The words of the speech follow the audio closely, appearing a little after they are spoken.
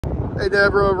Hey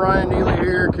Deborah, Ryan Neely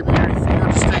here, Community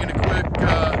Ford. Just taking a quick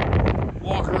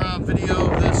walk around video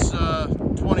of this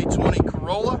 2020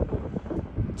 Corolla.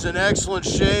 It's in excellent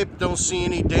shape, don't see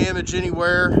any damage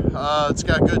anywhere. It's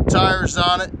got good tires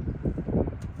on it.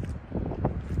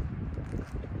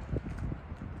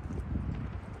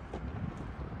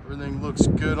 Everything looks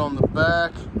good on the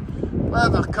back. I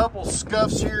have a couple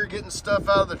scuffs here getting stuff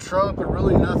out of the trunk, but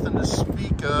really nothing to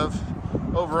speak of.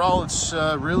 Overall, it's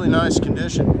really nice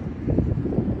condition.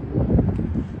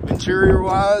 Interior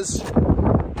wise, you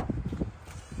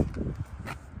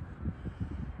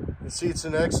can see it's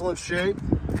in excellent shape.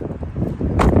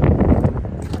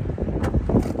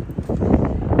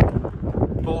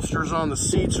 Bolsters on the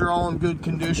seats are all in good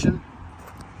condition.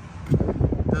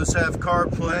 Does have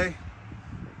CarPlay.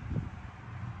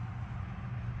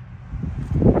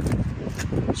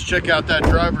 Let's check out that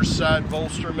driver's side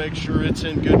bolster, make sure it's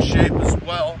in good shape as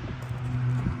well.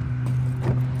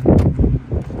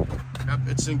 Yep,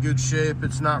 it's in good shape.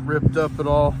 It's not ripped up at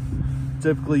all.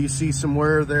 Typically you see some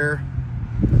wear there.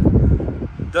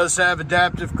 It does have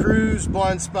adaptive cruise,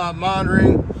 blind spot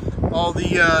monitoring, all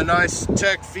the nice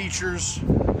tech features,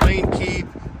 lane keep,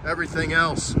 everything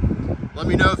else. Let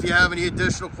me know if you have any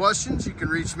additional questions. You can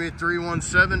reach me at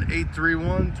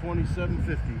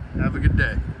 317-831-2750. Have a good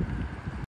day.